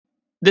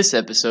This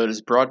episode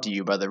is brought to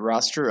you by the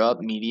Roster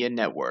Up Media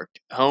Network,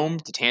 home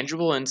to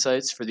tangible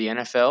insights for the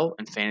NFL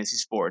and fantasy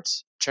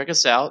sports. Check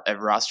us out at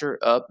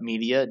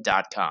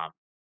rosterupmedia.com.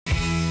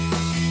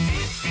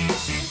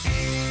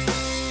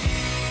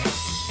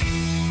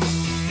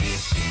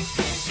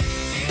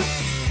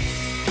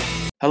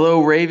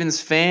 Hello,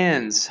 Ravens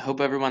fans. Hope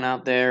everyone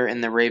out there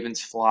in the Ravens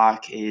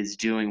flock is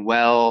doing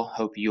well.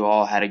 Hope you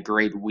all had a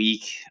great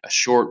week, a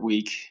short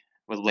week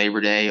with Labor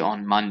Day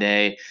on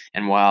Monday.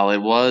 And while it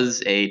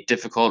was a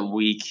difficult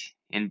week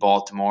in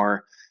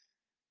Baltimore,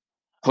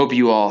 hope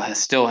you all have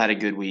still had a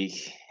good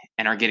week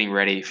and are getting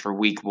ready for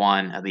week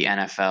one of the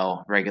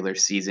NFL regular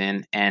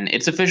season. And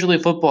it's officially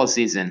football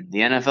season. The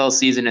NFL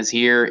season is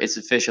here. It's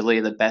officially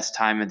the best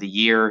time of the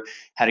year.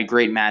 Had a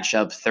great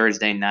matchup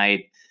Thursday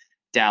night.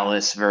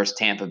 Dallas versus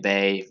Tampa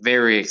Bay.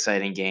 Very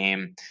exciting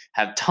game.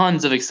 Have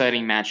tons of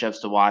exciting matchups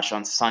to watch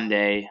on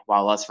Sunday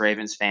while us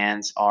Ravens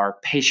fans are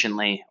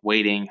patiently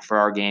waiting for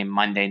our game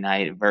Monday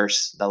night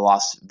versus the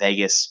Las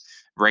Vegas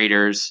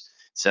Raiders.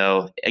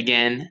 So,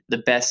 again, the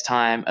best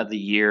time of the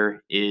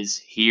year is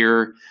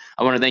here.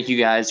 I want to thank you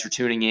guys for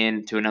tuning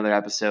in to another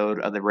episode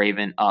of the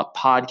Raven Up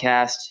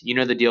podcast. You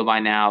know the deal by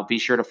now. Be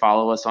sure to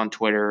follow us on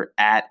Twitter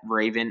at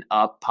Raven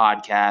Up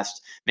Podcast.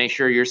 Make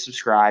sure you're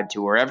subscribed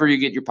to wherever you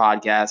get your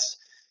podcasts.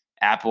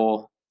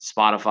 Apple,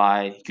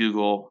 Spotify,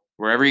 Google,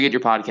 wherever you get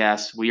your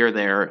podcasts, we are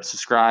there.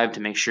 Subscribe to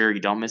make sure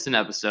you don't miss an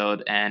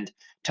episode, and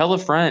tell a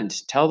friend,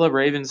 tell the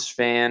Ravens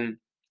fan,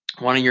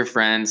 one of your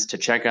friends, to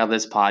check out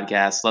this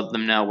podcast. Let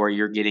them know where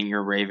you're getting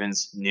your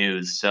Ravens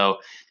news. So,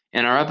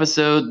 in our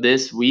episode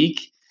this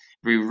week,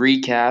 we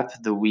recap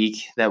the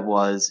week that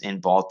was in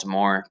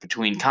Baltimore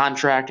between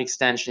contract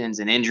extensions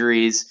and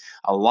injuries.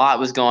 A lot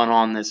was going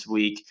on this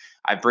week.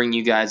 I bring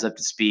you guys up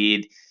to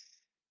speed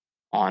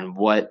on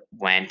what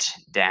went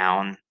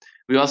down.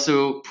 We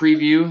also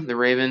preview the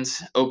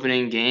Ravens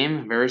opening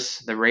game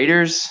versus the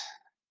Raiders,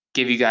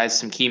 give you guys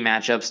some key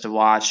matchups to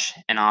watch,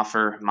 and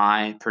offer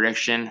my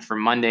prediction for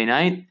Monday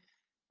night.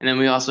 And then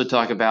we also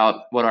talk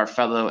about what our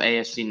fellow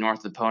AFC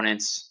North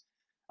opponents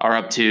are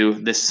up to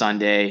this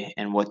Sunday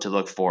and what to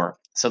look for.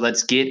 So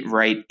let's get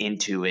right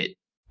into it.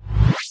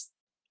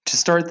 To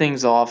start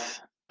things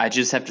off, I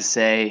just have to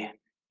say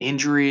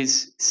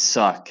injuries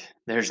suck.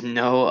 There's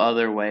no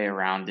other way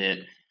around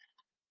it.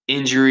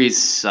 Injuries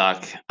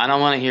suck. I don't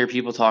want to hear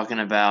people talking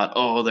about,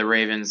 oh, the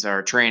Ravens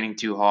are training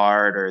too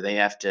hard or they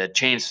have to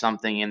change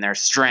something in their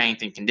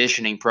strength and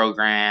conditioning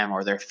program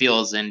or their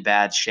field's in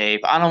bad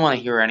shape. I don't want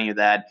to hear any of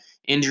that.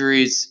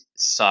 Injuries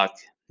suck.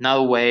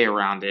 No way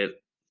around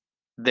it.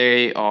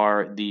 They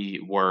are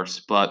the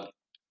worst. But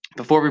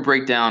before we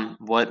break down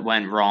what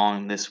went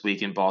wrong this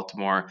week in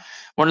Baltimore, I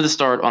wanted to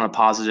start on a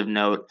positive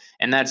note,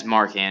 and that's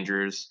Mark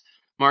Andrews.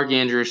 Mark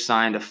Andrews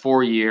signed a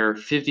 4-year,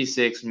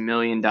 $56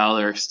 million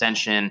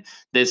extension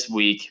this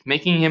week,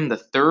 making him the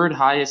third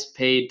highest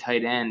paid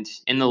tight end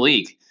in the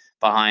league,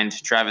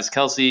 behind Travis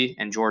Kelce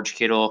and George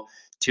Kittle,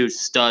 two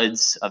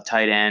studs of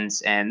tight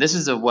ends. And this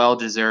is a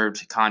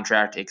well-deserved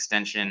contract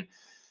extension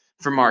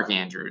for Mark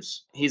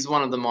Andrews. He's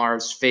one of the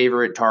Mars'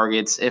 favorite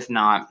targets, if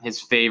not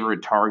his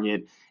favorite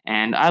target.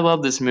 And I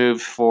love this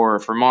move for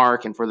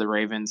Mark and for the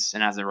Ravens.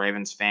 And as a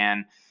Ravens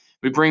fan,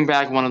 we bring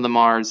back one of the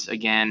Mars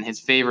again, his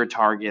favorite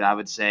target, I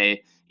would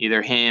say,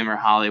 either him or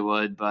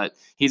Hollywood. But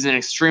he's an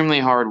extremely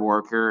hard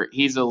worker.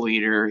 He's a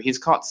leader. He's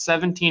caught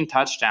 17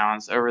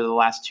 touchdowns over the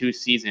last 2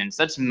 seasons.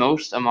 That's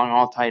most among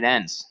all tight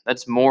ends.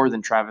 That's more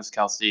than Travis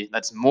Kelce.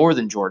 That's more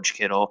than George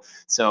Kittle.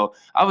 So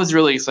I was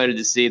really excited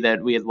to see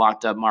that we had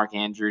locked up Mark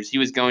Andrews. He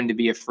was going to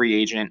be a free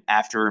agent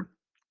after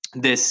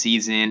this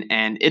season,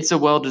 and it's a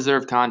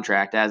well-deserved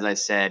contract. As I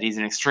said, he's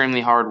an extremely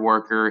hard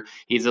worker,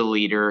 he's a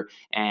leader,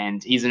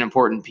 and he's an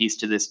important piece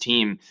to this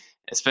team,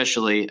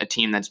 especially a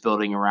team that's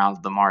building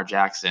around Lamar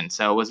Jackson.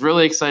 So I was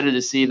really excited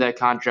to see that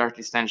contract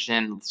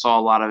extension. Saw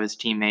a lot of his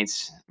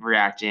teammates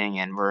reacting,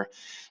 and we're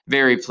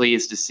very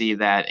pleased to see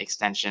that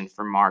extension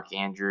for Mark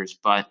Andrews.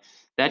 But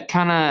that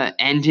kind of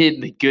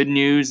ended the good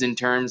news in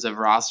terms of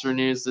roster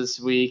news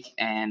this week,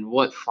 and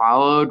what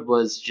followed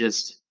was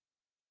just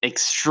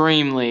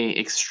extremely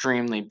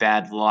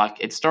bad luck.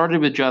 It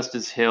started with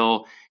Justice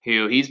Hill,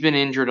 who he's been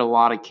injured a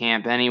lot of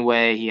camp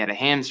anyway. He had a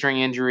hamstring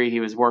injury. He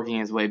was working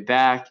his way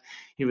back.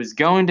 He was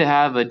going to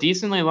have a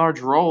decently large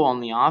role on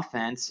the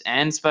offense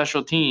and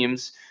special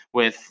teams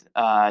with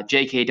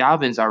J.K.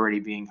 Dobbins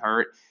already being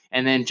hurt.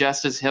 And then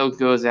Justice Hill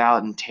goes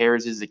out and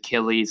tears his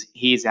Achilles.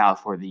 He's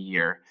out for the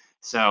year.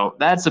 So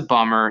that's a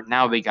bummer.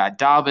 Now we got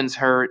Dobbins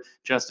hurt,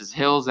 Justice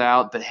Hill's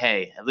out, but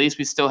hey, at least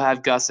we still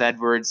have Gus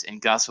Edwards, and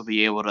Gus will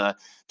be able to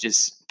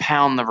just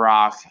pound the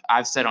rock.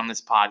 I've said on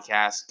this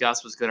podcast,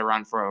 Gus was going to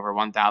run for over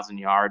 1,000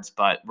 yards,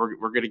 but we're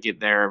going to get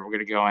there. We're going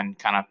to go in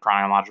kind of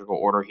chronological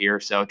order here.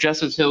 So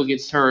Justice Hill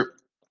gets hurt,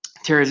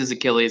 tears his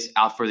Achilles,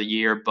 out for the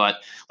year, but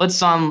let's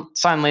sign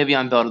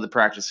Le'Veon Bell to the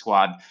practice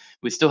squad.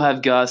 We still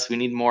have Gus. We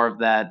need more of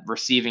that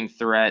receiving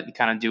threat,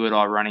 kind of do it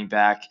all running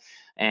back.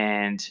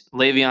 And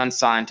Le'Veon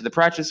signed to the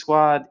practice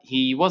squad.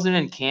 He wasn't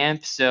in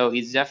camp, so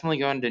he's definitely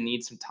going to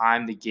need some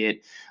time to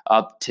get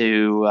up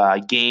to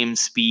game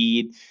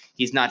speed.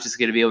 he's not just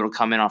going to be able to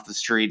come in off the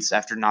streets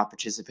after not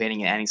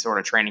participating in any sort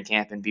of training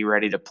camp and be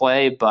ready to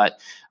play.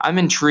 But I'm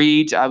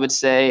intrigued, I would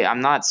say.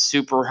 I'm not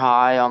super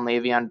high on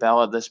Le'Veon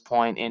Bell at this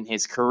point in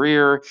his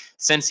career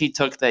since he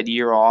took that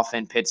year off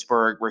in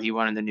Pittsburgh where he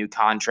wanted the new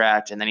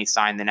contract and then he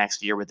signed the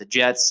next year with the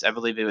Jets. I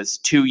believe it was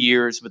 2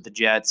 years with the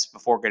Jets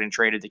before getting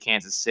traded to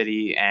Kansas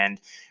City, and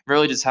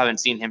really just haven't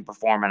seen him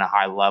perform at a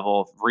high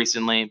level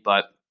recently,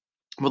 but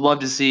would love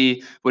to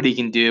see what he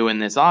can do in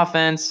this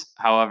offense.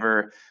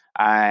 However,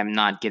 I'm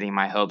not getting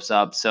my hopes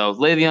up. So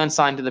Le'Veon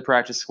signed to the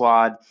practice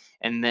squad,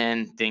 and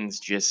then things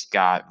just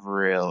got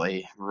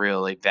really,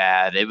 really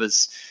bad. I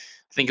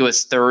think it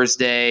was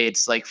Thursday.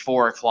 It's like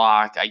 4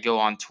 o'clock. I go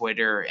on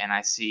Twitter and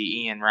I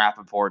see Ian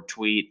Rappaport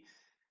tweet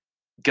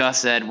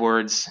Gus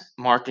Edwards,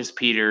 Marcus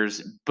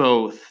Peters,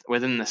 both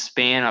within the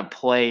span of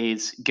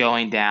plays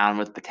going down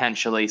with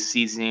potentially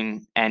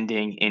season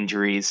ending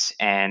injuries.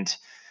 And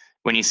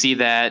when you see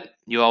that,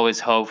 you always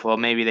hope, well,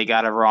 maybe they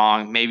got it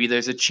wrong. Maybe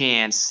there's a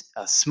chance,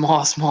 a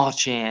small, small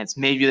chance.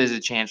 Maybe there's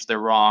a chance they're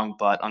wrong.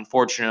 But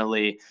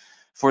unfortunately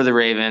for the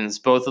Ravens,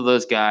 both of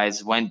those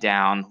guys went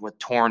down with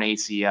torn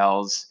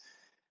ACLs.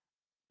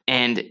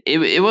 And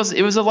it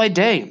was a light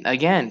day.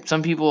 Again,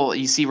 some people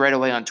you see right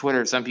away on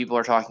Twitter, some people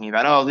are talking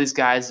about, oh, these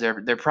guys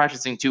they're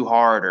practicing too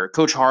hard, or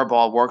Coach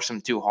Harbaugh works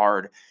them too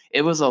hard.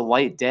 It was a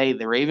light day.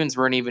 The Ravens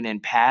weren't even in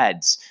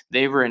pads;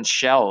 they were in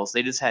shells.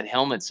 They just had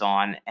helmets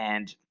on,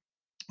 and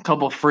a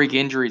couple of freak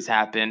injuries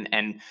happen,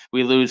 and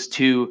we lose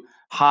two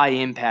high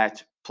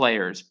impact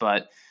players.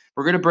 But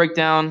we're going to break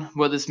down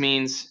what this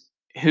means,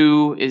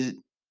 who is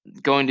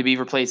going to be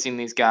replacing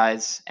these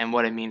guys, and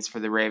what it means for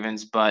the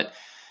Ravens. But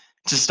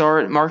to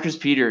start, Marcus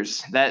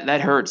Peters,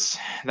 that hurts.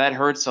 That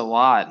hurts a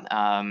lot.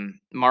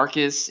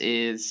 Marcus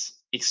is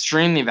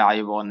extremely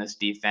valuable in this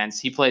defense.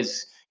 He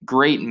plays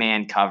great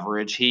man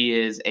coverage. He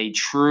is a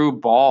true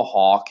ball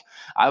hawk.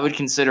 I would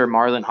consider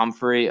Marlon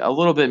Humphrey a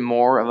little bit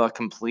more of a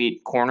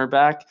complete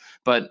cornerback,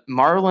 but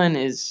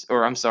Marcus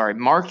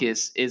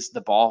is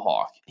the ball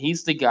hawk.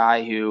 He's the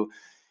guy who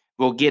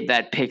will get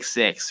that pick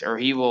six, or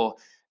he will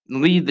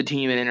lead the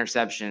team in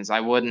interceptions. I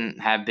wouldn't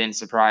have been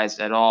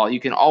surprised at all. You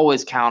can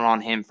always count on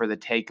him for the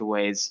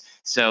takeaways.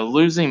 So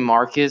losing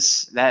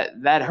Marcus,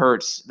 that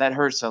hurts. That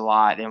hurts a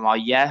lot. And while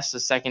yes, the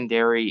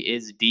secondary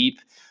is deep,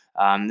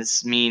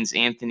 this means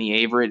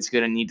Anthony Averett is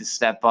going to need to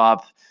step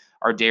up.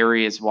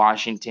 Ardarius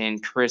Washington,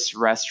 Chris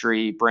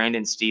Restry,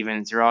 Brandon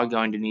Stevens, they're all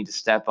going to need to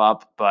step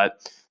up.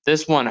 But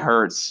this one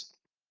hurts.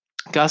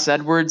 Gus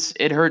Edwards,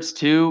 it hurts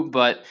too,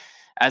 but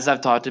as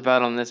I've talked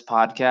about on this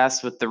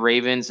podcast with the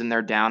Ravens and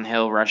their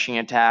downhill rushing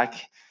attack,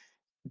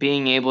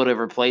 being able to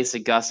replace a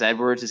Gus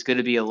Edwards is going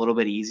to be a little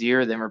bit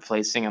easier than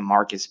replacing a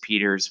Marcus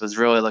Peters. Was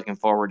really looking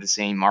forward to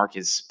seeing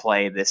Marcus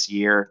play this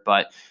year.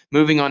 But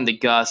moving on to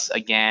Gus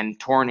again,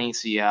 torn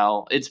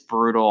ACL. It's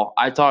brutal.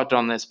 I talked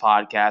on this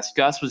podcast.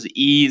 Gus was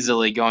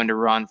easily going to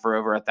run for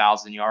over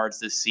 1,000 yards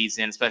this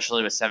season,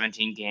 especially with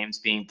 17 games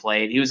being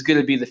played. He was going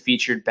to be the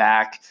featured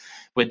back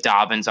with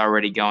Dobbins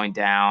already going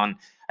down.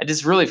 I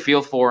just really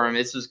feel for him.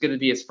 This was going to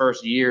be his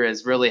first year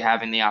as really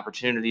having the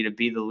opportunity to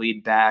be the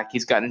lead back.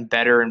 He's gotten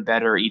better and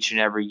better each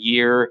and every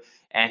year,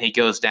 and he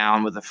goes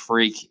down with a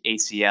freak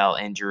ACL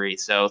injury.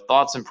 So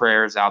thoughts and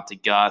prayers out to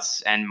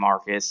Gus and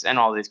Marcus and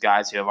all these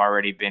guys who have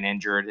already been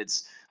injured.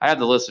 I have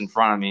the list in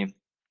front of me.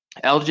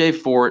 LJ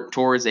Fort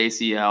tore his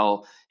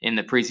ACL in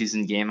the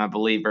preseason game, I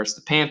believe, versus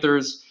the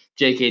Panthers.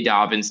 J.K.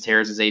 Dobbins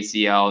tears his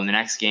ACL in the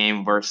next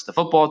game versus the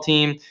football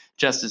team.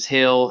 Justice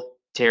Hill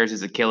tears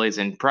his Achilles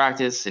in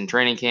practice in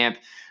training camp.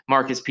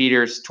 Marcus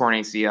Peters, torn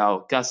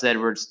ACL. Gus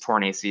Edwards,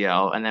 torn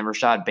ACL. And then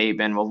Rashad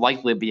Bateman will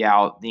likely be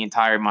out the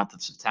entire month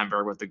of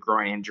September with the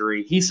groin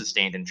injury he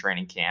sustained in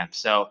training camp.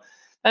 So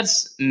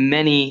that's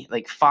many,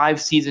 like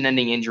 5 season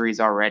ending injuries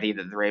already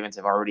that the Ravens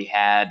have already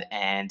had.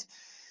 And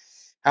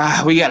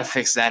we got to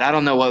fix that. I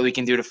don't know what we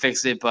can do to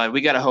fix it, but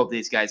we got to hope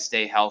these guys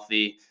stay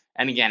healthy.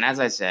 And again,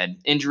 as I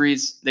said,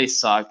 injuries, they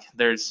suck.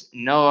 There's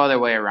no other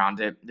way around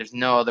it. There's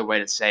no other way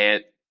to say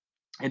it.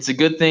 It's a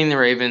good thing the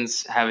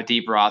Ravens have a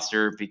deep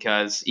roster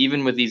because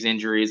even with these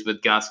injuries,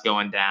 with Gus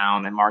going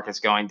down and Marcus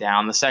going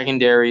down, the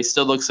secondary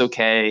still looks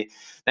okay.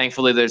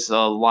 Thankfully, there's a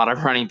lot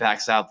of running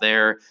backs out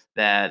there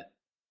that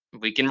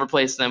we can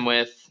replace them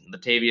with.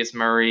 Latavius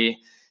Murray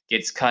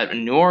gets cut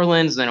in New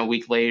Orleans. Then a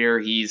week later,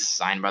 he's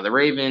signed by the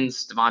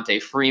Ravens.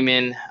 Devontae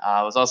Freeman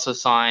was also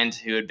signed,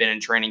 who had been in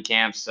training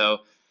camp. So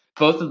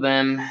both of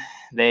them,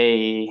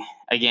 they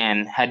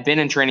again had been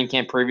in training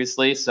camp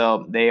previously,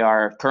 so they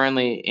are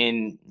currently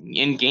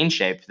in game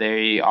shape.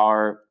 They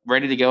are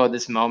ready to go at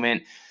this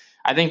moment.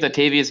 I think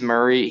Latavius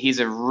Murray, he's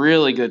a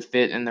really good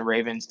fit in the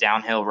Ravens'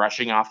 downhill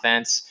rushing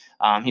offense.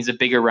 He's a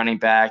bigger running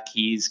back.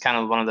 He's kind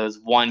of one of those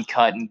one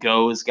cut and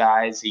goes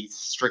guys. He's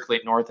strictly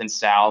north and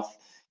south.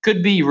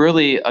 Could be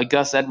really a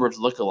Gus Edwards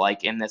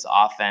lookalike in this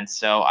offense.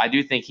 So I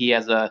do think he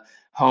has a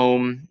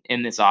home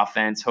in this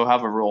offense. He'll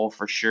have a role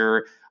for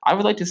sure. I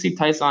would like to see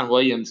Tyson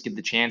Williams get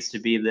the chance to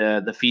be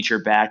the feature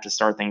back to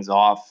start things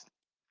off.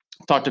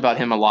 Talked about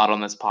him a lot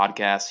on this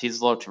podcast.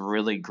 He's looked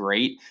really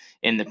great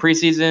in the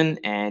preseason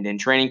and in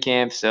training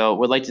camp. So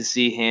would like to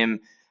see him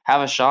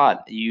have a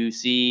shot. You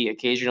see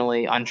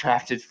occasionally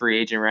undrafted free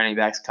agent running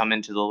backs come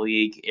into the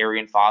league.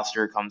 Arian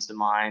Foster comes to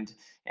mind,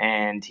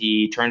 and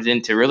he turns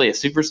into really a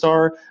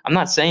superstar. I'm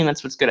not saying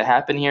that's what's going to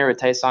happen here with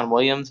Tyson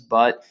Williams,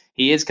 but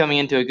he is coming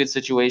into a good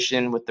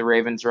situation with the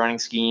Ravens running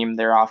scheme,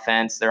 their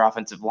offense, their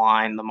offensive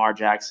line, Lamar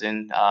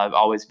Jackson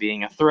always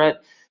being a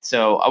threat.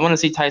 So I want to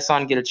see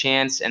Tyson get a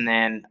chance, and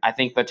then I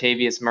think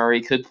Latavius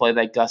Murray could play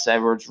that Gus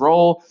Edwards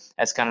role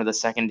as kind of the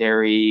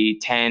secondary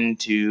 10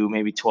 to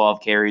maybe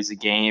 12 carries a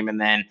game, and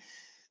then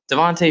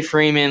Devontae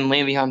Freeman,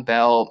 Le'Veon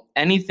Bell,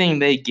 anything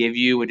they give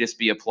you would just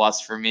be a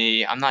plus for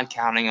me. I'm not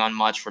counting on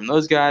much from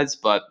those guys,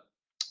 but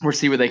we'll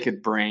see what they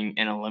could bring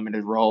in a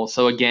limited role.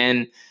 So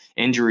again,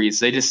 injuries,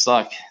 they just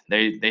suck.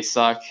 They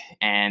suck,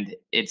 and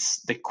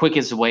it's the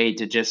quickest way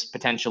to just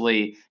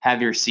potentially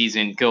have your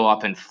season go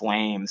up in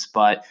flames.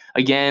 But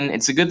again,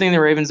 it's a good thing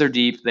the Ravens are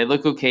deep. They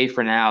look okay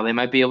for now. They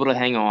might be able to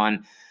hang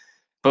on,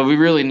 but we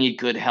really need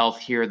good health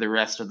here the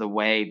rest of the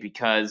way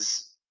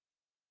because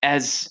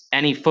as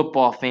any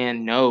football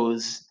fan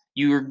knows,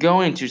 you're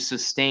going to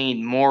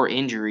sustain more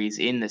injuries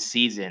in the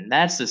season.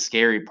 That's the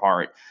scary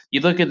part. You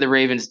look at the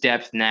Ravens'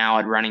 depth now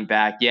at running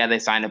back. Yeah, they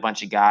signed a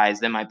bunch of guys.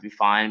 That might be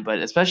fine, but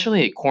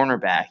especially at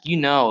cornerback,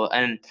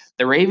 and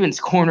the Ravens'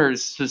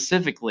 corners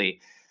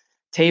specifically,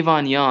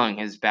 Tavon Young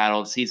has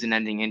battled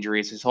season-ending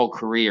injuries his whole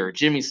career.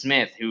 Jimmy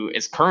Smith, who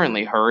is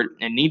currently hurt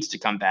and needs to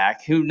come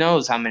back, who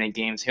knows how many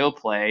games he'll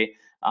play.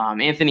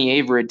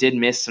 Anthony Averett did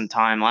miss some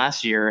time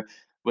last year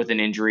with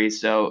an injury,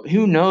 so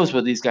who knows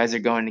what these guys are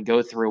going to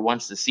go through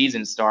once the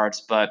season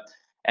starts. But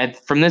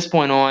from this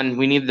point on,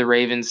 we need the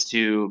Ravens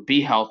to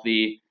be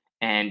healthy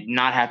and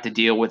not have to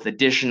deal with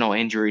additional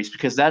injuries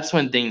because that's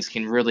when things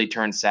can really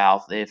turn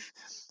south. If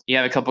you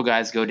have a couple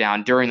guys go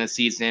down during the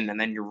season, and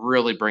then you're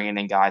really bringing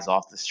in guys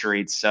off the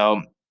streets.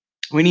 So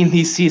we need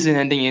these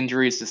season-ending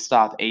injuries to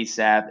stop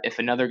ASAP. If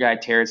another guy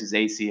tears his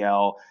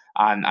ACL,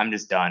 I'm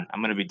just done. I'm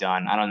going to be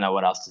done. I don't know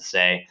what else to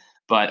say.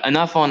 But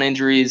enough on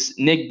injuries.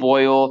 Nick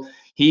Boyle,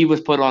 he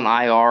was put on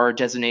IR,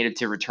 designated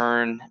to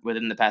return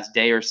within the past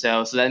day or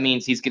so. So that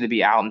means he's going to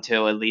be out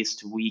until at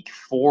least week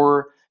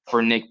 4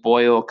 for Nick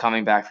Boyle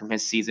coming back from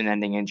his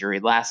season-ending injury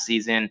last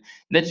season.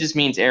 That just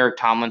means Eric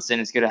Tomlinson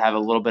is going to have a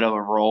little bit of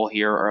a role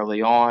here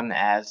early on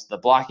as the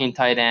blocking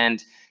tight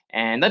end.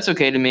 And that's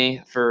okay to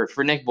me. For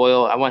Nick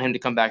Boyle, I want him to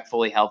come back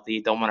fully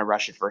healthy. Don't want to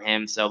rush it for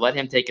him. So let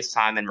him take his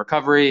time in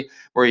recovery,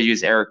 where you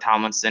use Eric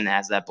Tomlinson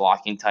as that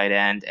blocking tight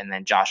end. And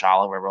then Josh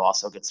Oliver will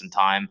also get some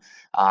time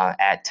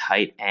at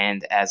tight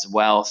end as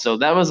well. So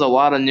that was a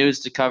lot of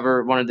news to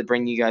cover. Wanted to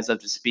bring you guys up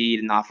to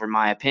speed and offer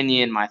my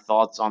opinion, my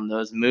thoughts on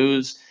those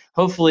moves.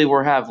 Hopefully,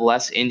 we'll have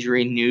less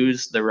injury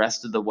news the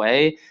rest of the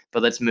way,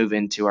 but let's move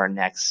into our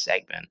next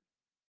segment.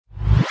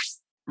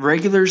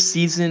 Regular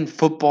season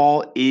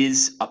football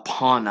is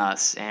upon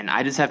us, and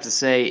I just have to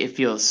say it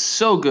feels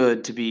so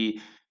good to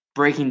be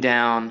breaking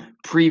down,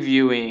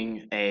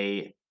 previewing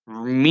a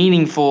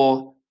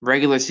meaningful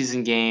regular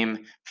season game,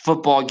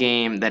 football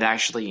game that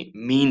actually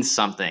means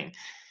something.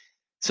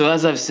 So,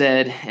 as I've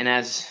said, and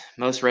as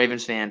most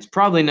Ravens fans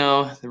probably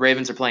know, the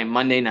Ravens are playing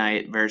Monday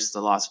night versus the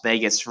Las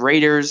Vegas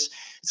Raiders.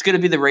 It's going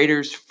to be the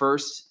Raiders'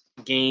 first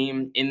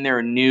game in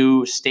their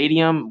new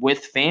stadium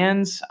with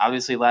fans.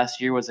 Obviously, last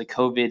year was a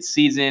COVID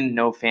season,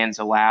 no fans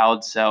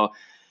allowed. So,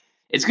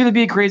 it's going to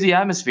be a crazy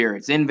atmosphere.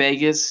 It's in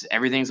Vegas.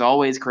 Everything's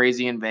always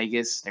crazy in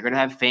Vegas. They're going to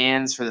have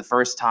fans for the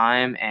first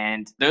time,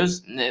 and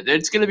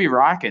it's going to be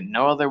rocking.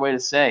 No other way to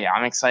say.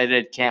 I'm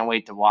excited. Can't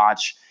wait to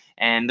watch.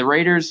 And the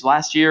Raiders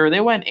last year,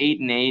 they went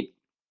 8-8,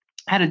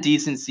 had a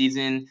decent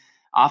season.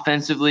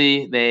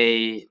 Offensively,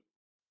 they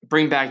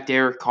bring back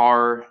Derek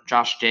Carr,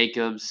 Josh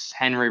Jacobs,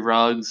 Henry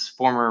Ruggs,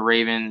 former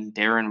Raven,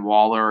 Darren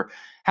Waller.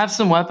 Have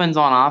some weapons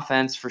on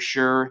offense for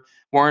sure.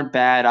 Weren't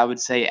bad. I would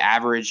say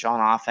average on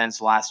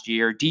offense last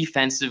year.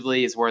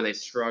 Defensively is where they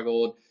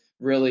struggled,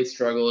 really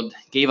struggled.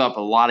 Gave up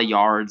a lot of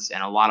yards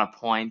and a lot of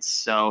points.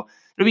 So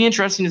it'll be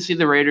interesting to see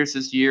the Raiders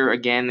this year.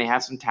 Again, they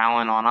have some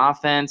talent on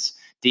offense.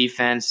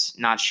 Defense,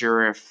 not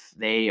sure if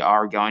they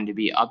are going to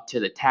be up to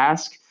the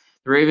task.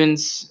 The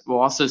Ravens will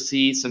also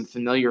see some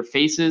familiar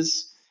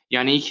faces.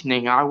 Yannick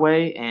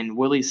Ngakoue and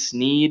Willie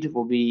Snead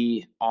will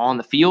be on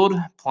the field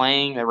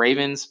playing the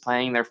Ravens,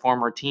 playing their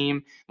former team.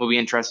 It will be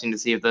interesting to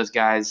see if those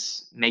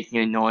guys make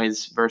any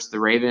noise versus the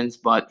Ravens.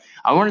 But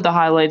I wanted to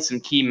highlight some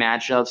key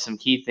matchups, some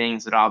key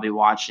things that I'll be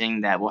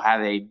watching that will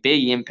have a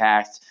big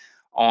impact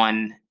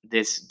on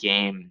this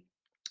game.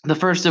 The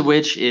first of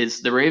which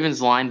is the Ravens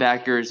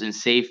linebackers and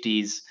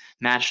safeties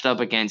matched up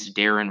against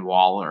Darren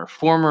Waller,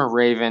 former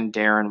Raven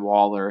Darren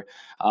Waller.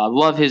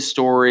 Love his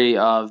story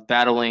of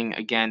battling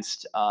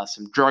against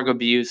some drug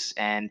abuse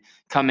and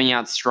coming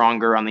out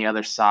stronger on the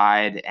other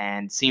side,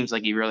 and seems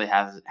like he really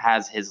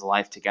has his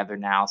life together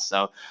now.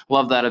 So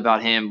love that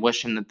about him.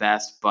 Wish him the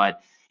best,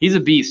 but he's a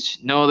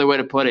beast. No other way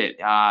to put it.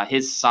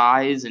 His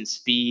size and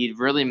speed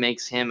really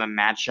makes him a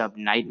matchup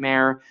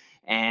nightmare.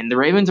 And the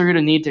Ravens are going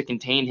to need to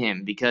contain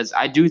him because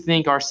I do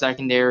think our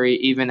secondary,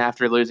 even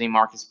after losing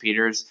Marcus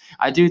Peters,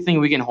 I do think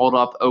we can hold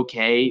up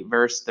okay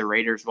versus the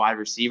Raiders wide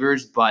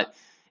receivers. But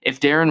if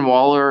Darren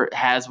Waller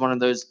has one of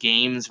those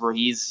games where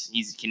he's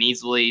can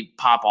easily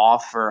pop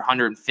off for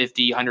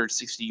 150,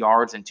 160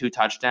 yards and 2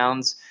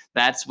 touchdowns,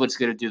 that's what's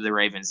going to do the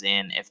Ravens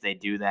in if they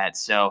do that.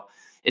 So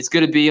it's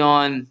going to be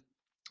on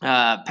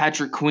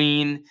Patrick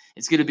Queen.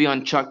 It's going to be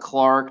on Chuck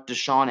Clark,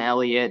 Deshaun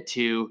Elliott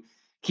to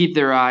keep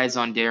their eyes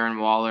on Darren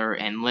Waller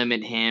and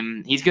limit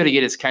him. He's going to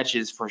get his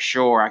catches for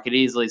sure. I could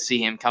easily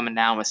see him coming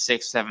down with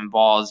 6, 7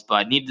 balls,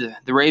 but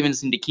the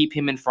Ravens need to keep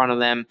him in front of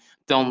them.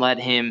 Don't let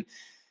him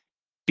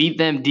beat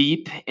them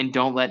deep, and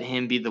don't let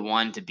him be the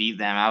one to beat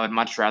them. I would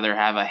much rather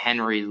have a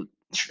Henry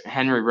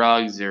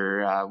Ruggs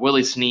or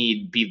Willie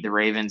Snead beat the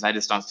Ravens. I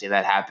just don't see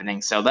that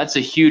happening. So that's a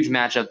huge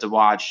matchup to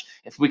watch.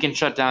 If we can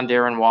shut down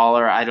Darren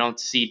Waller, I don't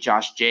see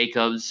Josh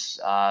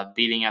Jacobs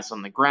beating us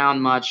on the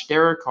ground much.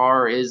 Derek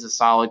Carr is a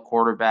solid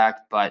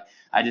quarterback, but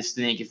I just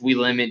think if we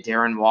limit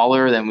Darren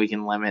Waller, then we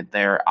can limit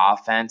their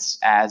offense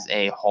as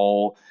a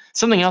whole.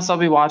 Something else I'll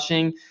be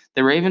watching,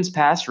 the Ravens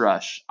pass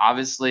rush.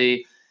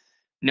 Obviously,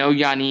 no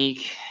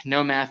Yannick,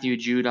 no Matthew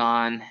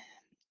Judon.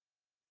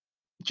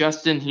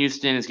 Justin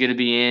Houston is going to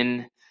be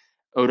in.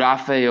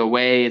 Odafe Owe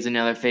is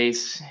another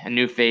face, a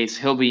new face.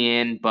 He'll be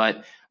in,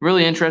 but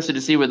really interested to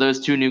see what those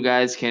two new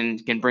guys can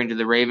bring to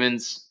the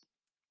Ravens.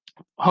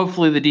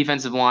 Hopefully, the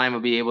defensive line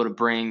will be able to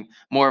bring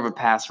more of a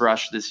pass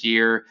rush this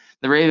year.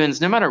 The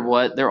Ravens, no matter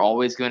what, they're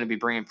always going to be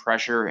bringing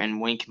pressure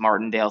in Wink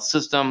Martindale's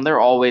system. They're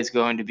always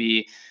going to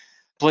be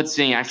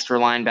blitzing extra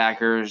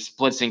linebackers,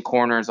 blitzing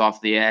corners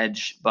off the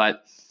edge,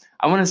 but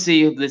I want to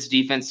see this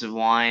defensive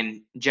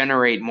line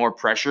generate more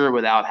pressure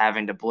without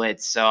having to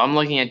blitz. So I'm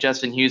looking at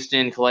Justin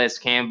Houston, Calais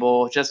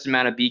Campbell. Justin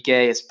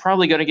Madubuike is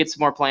probably going to get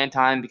some more playing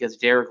time because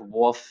Derek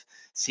Wolfe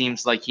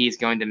seems like he's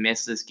going to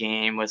miss this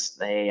game with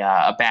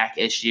a back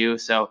issue.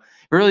 So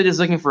really just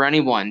looking for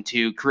anyone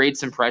to create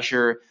some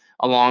pressure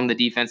along the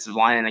defensive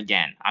line. And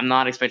again, I'm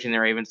not expecting the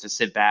Ravens to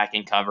sit back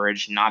in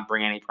coverage, not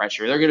bring any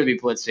pressure. They're going to be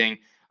blitzing.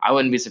 I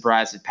wouldn't be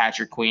surprised if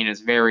Patrick Queen is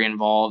very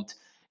involved.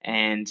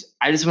 And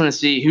I just want to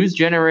see who's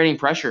generating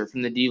pressure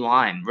from the D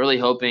line. Really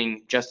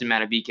hoping Justin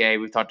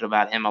Madubuike, we've talked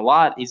about him a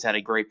lot. He's had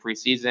a great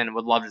preseason.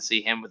 Would love to see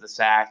him with a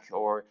sack,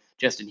 or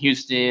Justin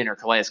Houston or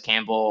Calais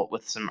Campbell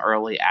with some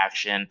early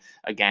action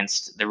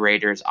against the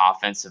Raiders'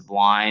 offensive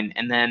line.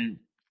 And then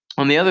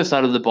on the other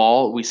side of the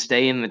ball, we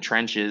stay in the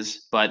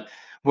trenches, but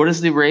what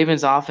does the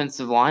Ravens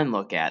offensive line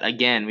look at?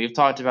 Again, we've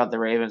talked about the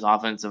Ravens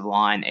offensive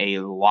line a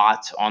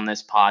lot on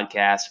this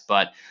podcast,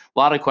 but a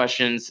lot of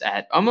questions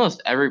at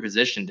almost every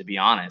position, to be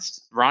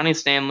honest. Ronnie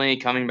Stanley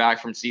coming back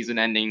from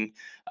season-ending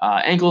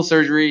ankle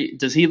surgery,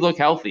 does he look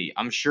healthy?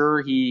 I'm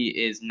sure he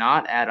is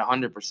not at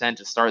 100%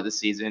 to start the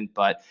season,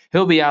 but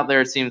he'll be out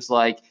there, it seems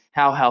like.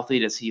 How healthy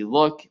does he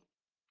look?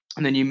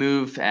 And then you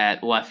move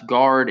at left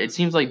guard. It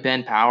seems like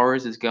Ben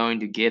Powers is going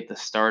to get the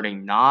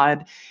starting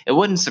nod. It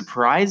wouldn't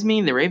surprise me.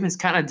 The Ravens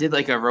kind of did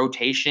like a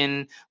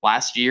rotation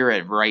last year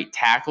at right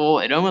tackle.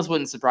 It almost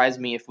wouldn't surprise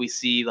me if we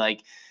see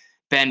like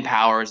Ben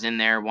Powers in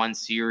there one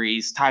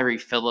series, Tyree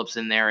Phillips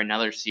in there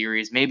another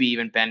series, maybe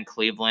even Ben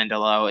Cleveland,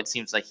 although it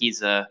seems like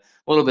he's a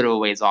little bit of a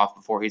ways off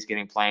before he's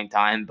getting playing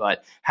time.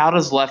 But how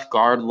does left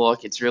guard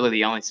look? It's really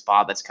the only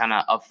spot that's kind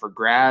of up for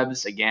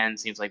grabs. Again,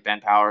 seems like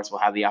Ben Powers will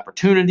have the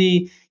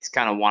opportunity. He's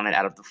kind of won it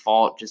out of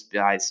default just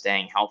by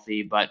staying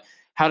healthy. But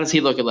how does he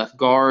look at left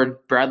guard?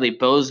 Bradley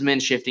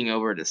Bozeman shifting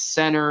over to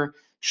center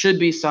should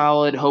be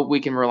solid. Hope we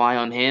can rely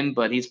on him,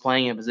 but he's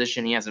playing a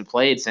position he hasn't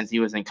played since he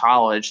was in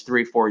college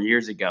 3-4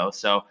 years ago.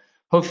 So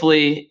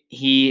hopefully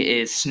he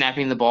is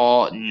snapping the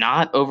ball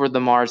not over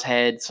Lamar's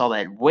head. Saw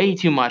that way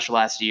too much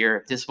last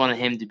year. Just wanted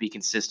him to be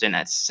consistent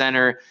at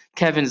center.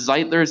 Kevin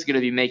Zeitler is going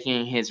to be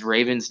making his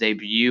Ravens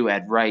debut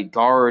at right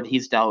guard.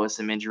 He's dealt with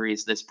some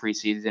injuries this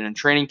preseason and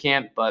training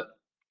camp, but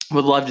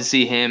would love to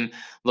see him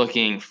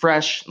looking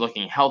fresh,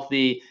 looking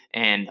healthy,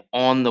 and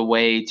on the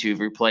way to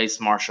replace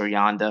Marshall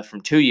Yanda from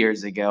 2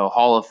 years ago.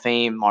 Hall of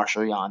Fame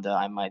Marshall Yanda,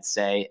 I might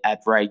say,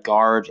 at right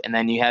guard. And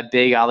then you have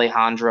big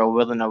Alejandro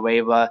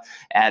Villanueva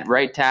at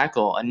right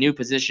tackle, a new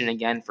position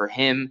again for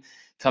him,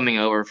 coming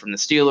over from the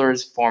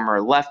Steelers, former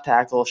left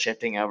tackle,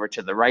 shifting over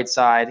to the right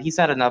side. He's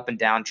had an up and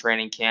down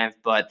training camp,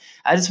 but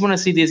I just want to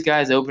see these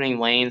guys opening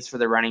lanes for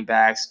the running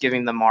backs,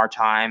 giving them more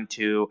time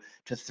to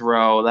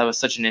throw. That was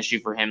such an issue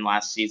for him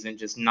last season,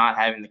 just not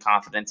having the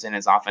confidence in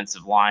his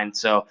offensive line.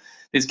 So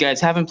these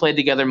guys haven't played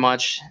together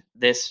much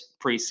this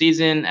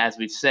preseason, as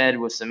we've said,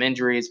 with some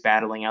injuries,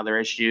 battling other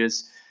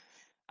issues.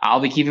 I'll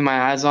be keeping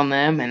my eyes on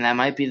them, and that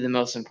might be the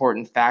most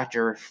important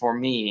factor for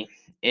me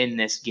in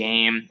this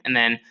game. And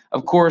then,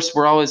 of course,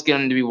 we're always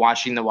going to be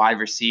watching the wide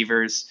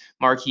receivers.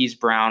 Marquise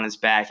Brown is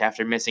back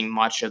after missing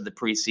much of the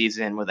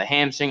preseason with a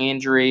hamstring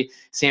injury.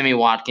 Sammy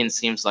Watkins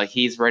seems like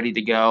he's ready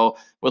to go.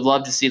 Would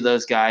love to see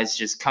those guys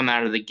just come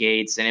out of the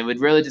gates, and it would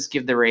really just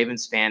give the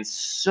Ravens fans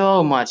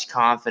so much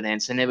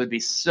confidence, and it would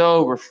be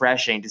so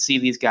refreshing to see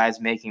these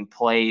guys making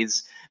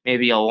plays,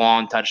 maybe a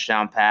long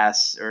touchdown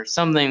pass or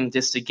something,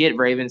 just to get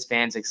Ravens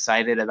fans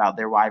excited about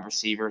their wide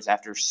receivers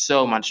after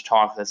so much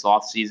talk this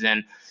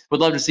offseason. Would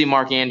love to see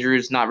Mark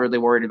Andrews. Not really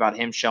worried about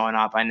him showing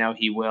up. I know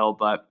he will,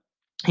 but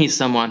he's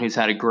someone who's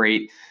had a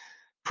great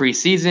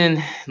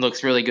preseason.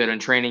 Looks really good in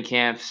training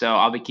camp. So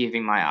I'll be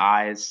keeping my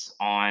eyes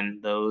on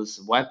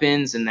those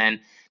weapons. And then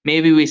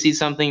maybe we see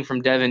something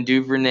from Devin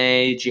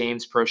Duvernay,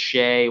 James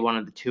Prochet, one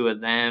of the two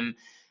of them,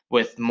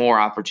 with more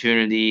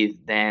opportunity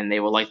than they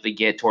will likely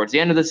get towards the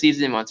end of the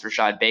season once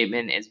Rashad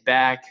Bateman is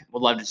back.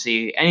 Would love to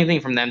see anything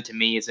from them. To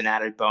me is an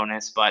added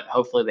bonus, but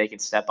hopefully they can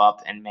step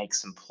up and make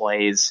some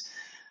plays.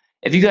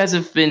 If you guys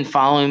have been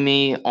following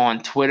me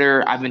on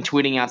Twitter, I've been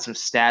tweeting out some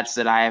stats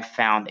that I have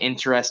found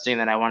interesting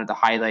that I wanted to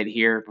highlight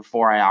here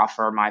before I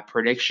offer my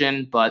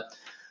prediction. But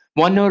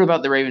one note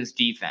about the Ravens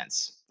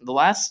defense. The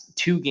last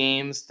two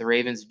games, the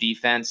Ravens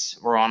defense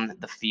were on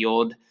the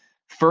field.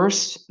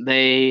 First,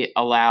 they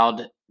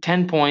allowed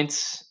 10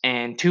 points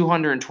and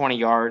 220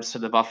 yards to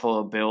the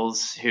Buffalo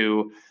Bills,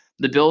 who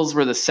the Bills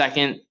were the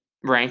second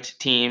ranked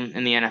team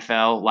in the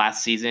NFL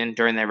last season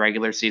during their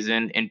regular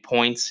season in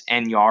points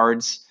and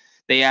yards.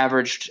 They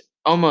averaged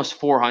almost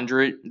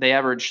 400. They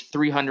averaged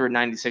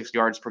 396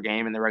 yards per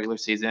game in the regular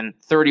season,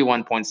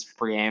 31 points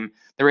per game.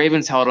 The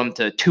Ravens held them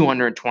to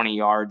 220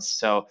 yards,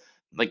 so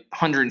like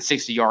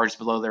 160 yards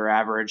below their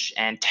average,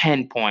 and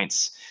 10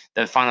 points.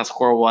 The final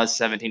score was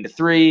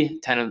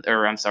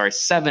 17-3.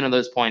 7 of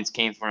those points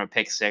came from a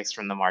pick six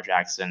from Lamar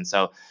Jackson.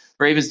 So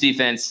Ravens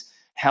defense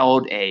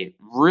held a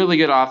really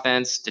good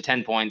offense to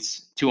 10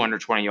 points,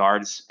 220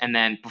 yards. And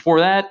then before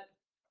that,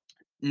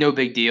 no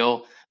big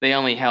deal. They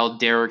only held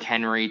Derrick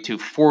Henry to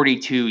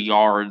 42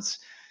 yards.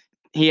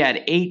 He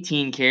had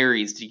 18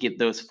 carries to get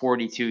those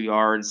 42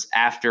 yards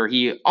after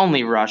he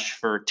only rushed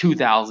for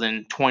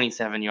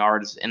 2,027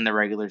 yards in the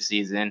regular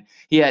season.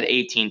 He had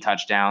 18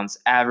 touchdowns,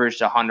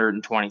 averaged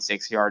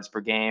 126 yards per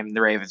game.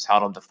 The Ravens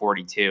held him to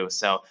 42.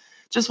 So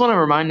just want to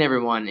remind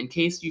everyone, in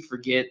case you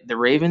forget, the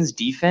Ravens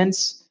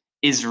defense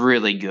is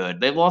really good.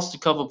 They've lost a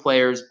couple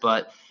players,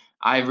 but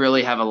I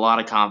really have a lot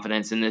of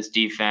confidence in this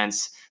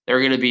defense. They're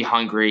going to be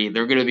hungry.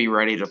 They're going to be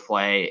ready to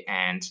play,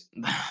 and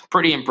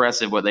pretty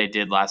impressive what they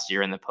did last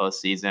year in the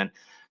postseason.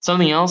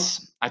 Something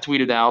else I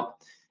tweeted out.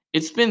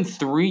 It's been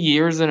 3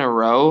 years in a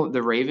row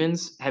the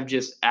Ravens have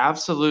just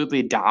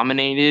absolutely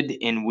dominated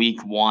in week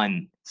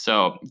one.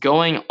 So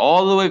going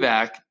all the way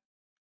back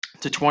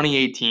to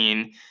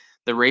 2018,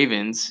 the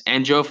Ravens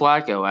and Joe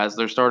Flacco as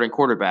their starting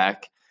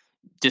quarterback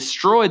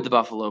destroyed the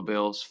Buffalo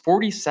Bills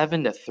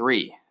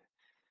 47-3.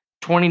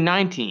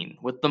 2019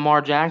 with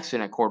Lamar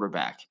Jackson at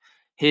quarterback.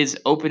 His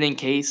opening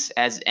case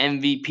as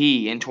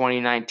MVP in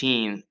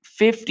 2019,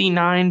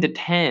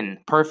 59-10,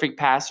 perfect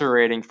passer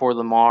rating for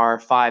Lamar,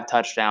 5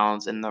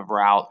 touchdowns in the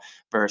route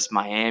versus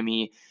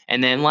Miami.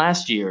 And then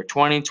last year,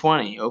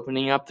 2020,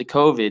 opening up the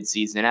COVID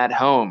season at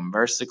home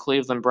versus the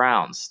Cleveland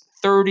Browns,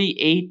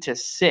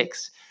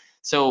 38-6.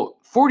 So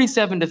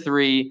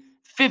 47-3,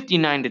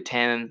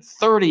 59-10,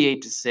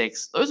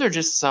 38-6. Those are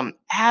just some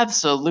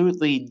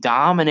absolutely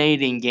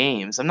dominating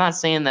games. I'm not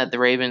saying that the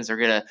Ravens are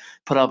going to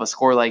put up a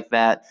score like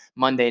that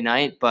Monday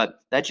night,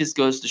 but that just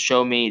goes to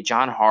show me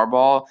John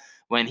Harbaugh,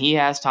 when he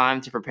has time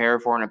to prepare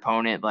for an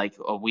opponent like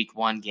a week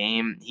one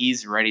game,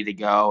 he's ready to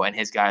go and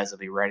his guys will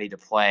be ready to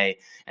play.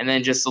 And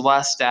then just the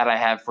last stat I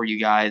have for you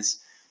guys.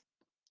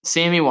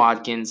 Sammy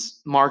Watkins,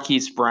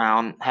 Marquise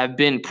Brown have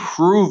been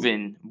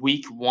proven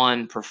week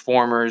one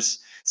performers.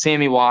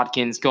 Sammy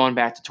Watkins, going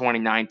back to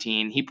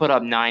 2019, he put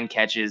up 9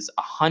 catches,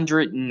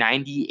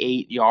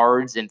 198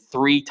 yards, and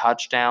 3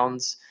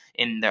 touchdowns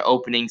in the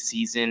opening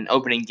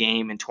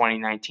game in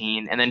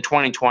 2019. And then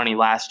 2020,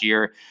 last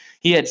year,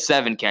 he had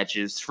 7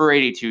 catches for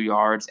 82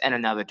 yards and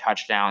another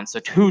touchdown. So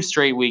 2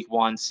 straight week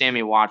ones,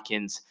 Sammy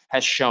Watkins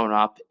has shown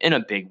up in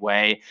a big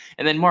way.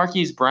 And then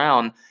Marquise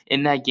Brown,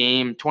 in that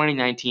game,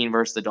 2019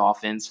 versus the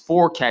Dolphins,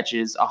 4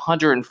 catches,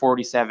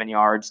 147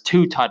 yards,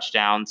 2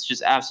 touchdowns,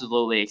 just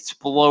absolutely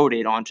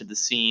exploded onto the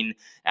scene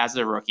as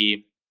a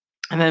rookie.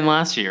 And then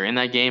last year, in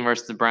that game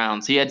versus the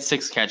Browns, he had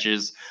 6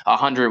 catches,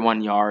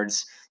 101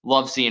 yards.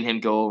 Love seeing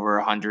him go over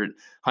 100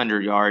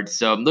 yards.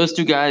 So those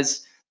two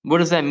guys, what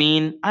does that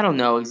mean? I don't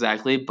know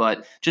exactly,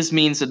 but just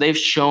means that they've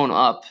shown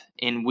up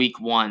in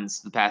week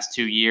ones the past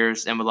 2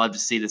 years, and would love to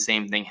see the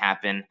same thing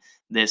happen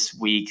this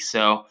week.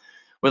 So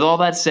with all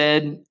that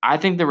said, I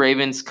think the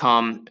Ravens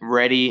come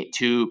ready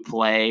to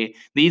play.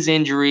 These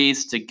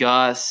injuries to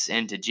Gus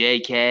and to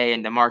JK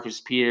and to Marcus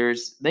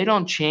Peters, they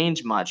don't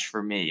change much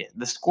for me.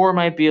 The score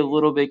might be a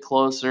little bit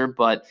closer,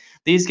 but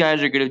these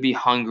guys are going to be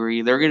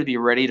hungry. They're going to be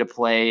ready to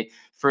play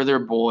for their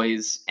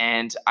boys.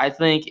 And I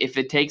think if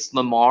it takes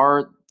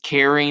Lamar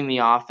carrying the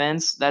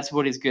offense, that's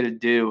what he's going to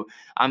do.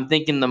 I'm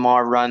thinking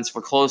Lamar runs for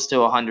close to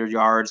 100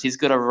 yards. He's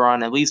going to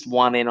run at least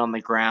 1 in on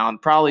the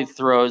ground, probably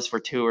throws for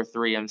 2 or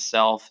 3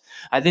 himself.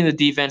 I think the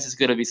defense is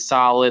going to be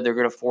solid. They're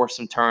going to force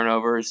some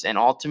turnovers, and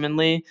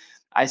ultimately,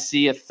 I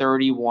see a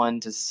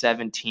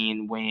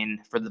 31-17 win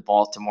for the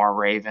Baltimore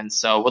Ravens.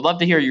 So would love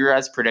to hear your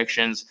guys'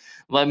 predictions.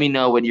 Let me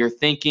know what you're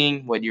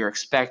thinking, what you're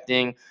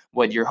expecting,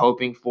 what you're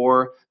hoping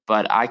for.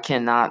 But I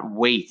cannot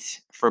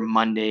wait for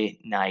Monday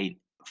Night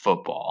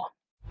Football.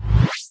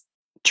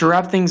 To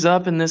wrap things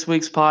up in this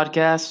week's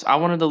podcast, I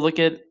wanted to look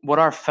at what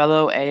our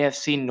fellow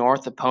AFC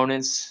North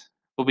opponents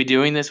will be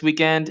doing this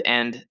weekend,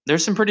 and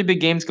there's some pretty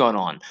big games going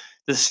on.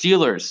 The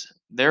Steelers,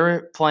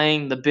 they're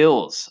playing the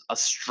Bills, a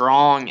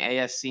strong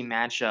AFC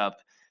matchup.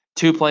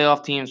 Two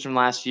playoff teams from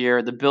last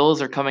year. The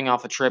Bills are coming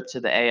off a trip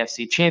to the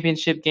AFC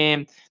Championship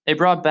game. They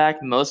brought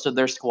back most of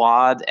their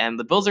squad, and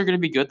the Bills are going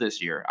to be good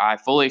this year. I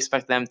fully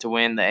expect them to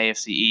win the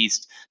AFC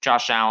East.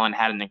 Josh Allen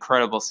had an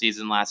incredible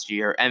season last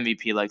year,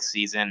 MVP-like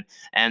season,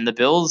 and the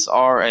Bills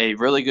are a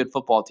really good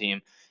football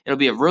team. It'll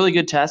be a really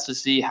good test to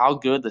see how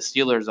good the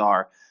Steelers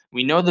are.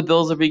 We know the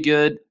Bills will be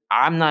good.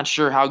 I'm not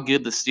sure how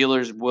good the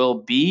Steelers will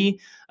be.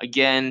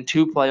 Again,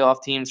 two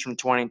playoff teams from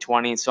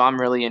 2020, so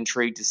I'm really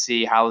intrigued to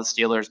see how the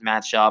Steelers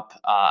match up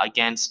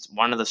against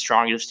one of the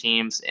strongest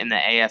teams in the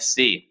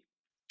AFC.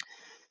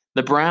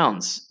 The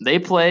Browns, they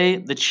play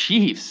the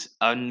Chiefs,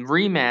 a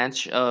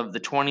rematch of the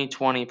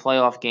 2020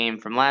 playoff game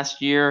from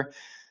last year.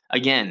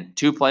 Again,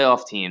 two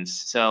playoff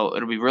teams. So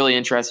it'll be really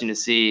interesting to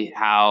see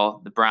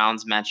how the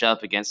Browns match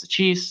up against the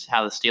Chiefs,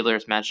 how the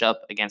Steelers match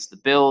up against the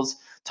Bills.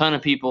 Ton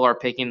of people are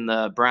picking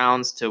the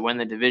Browns to win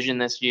the division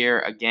this year.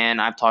 Again,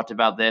 I've talked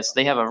about this.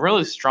 They have a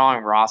really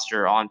strong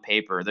roster on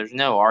paper. There's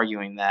no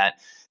arguing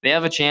that. They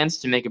have a chance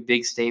to make a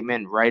big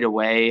statement right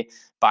away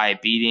by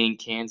beating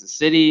Kansas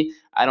City.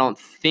 I don't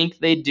think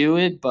they do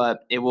it,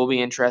 but it will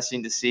be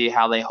interesting to see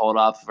how they hold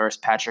up versus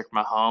Patrick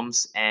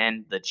Mahomes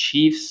and the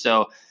Chiefs.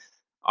 So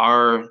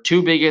our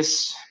two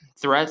biggest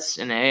threats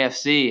in the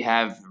AFC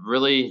have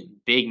really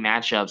big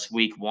matchups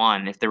week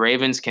one. If the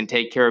Ravens can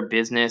take care of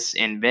business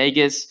in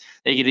Vegas,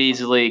 they could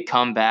easily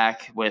come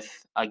back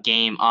with a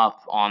game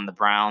up on the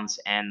Browns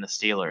and the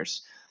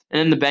Steelers. And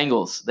then the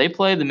Bengals, they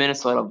play the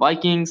Minnesota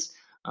Vikings.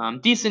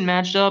 Decent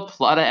matchup.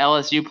 A lot of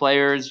LSU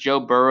players, Joe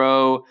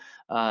Burrow,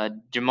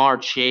 Jamar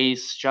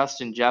Chase,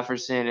 Justin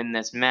Jefferson in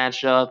this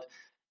matchup.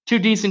 Two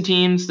decent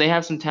teams. They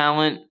have some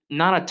talent.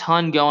 Not a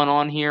ton going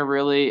on here,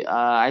 really.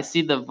 I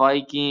see the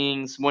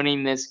Vikings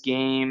winning this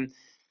game.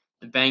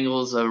 The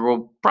Bengals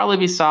will probably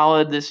be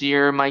solid this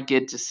year. Might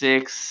get to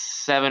 6,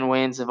 7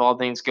 wins if all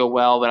things go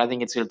well, but I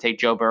think it's going to take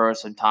Joe Burrow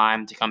some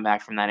time to come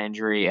back from that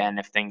injury. And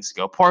if things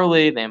go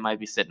poorly, they might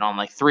be sitting on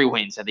like 3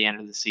 wins at the end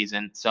of the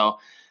season. So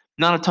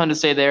not a ton to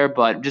say there,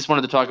 but just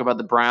wanted to talk about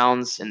the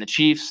Browns and the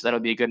Chiefs. That'll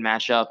be a good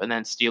matchup. And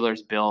then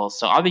Steelers Bills.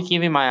 So I'll be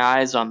keeping my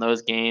eyes on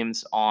those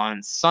games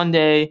on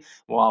Sunday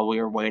while we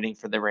are waiting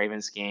for the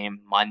Ravens game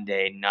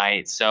Monday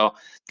night. So,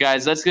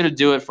 guys, that's going to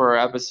do it for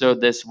our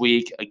episode this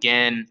week.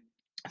 Again,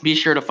 be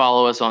sure to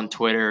follow us on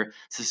Twitter.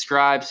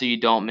 Subscribe so you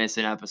don't miss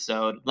an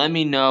episode. Let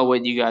me know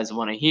what you guys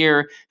want to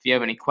hear. If you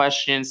have any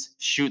questions,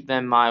 shoot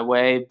them my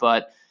way.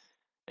 But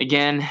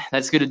again,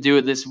 that's going to do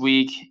it this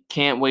week.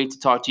 Can't wait to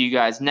talk to you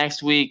guys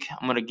next week.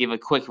 I'm going to give a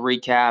quick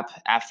recap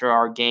after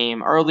our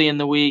game early in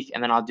the week,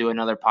 and then I'll do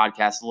another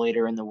podcast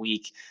later in the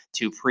week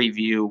to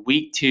preview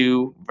week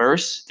 2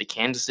 versus the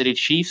Kansas City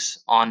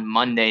Chiefs on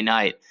Monday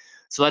night.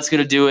 So that's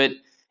going to do it.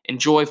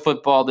 Enjoy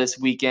football this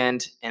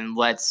weekend, and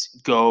let's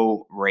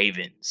go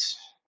Ravens.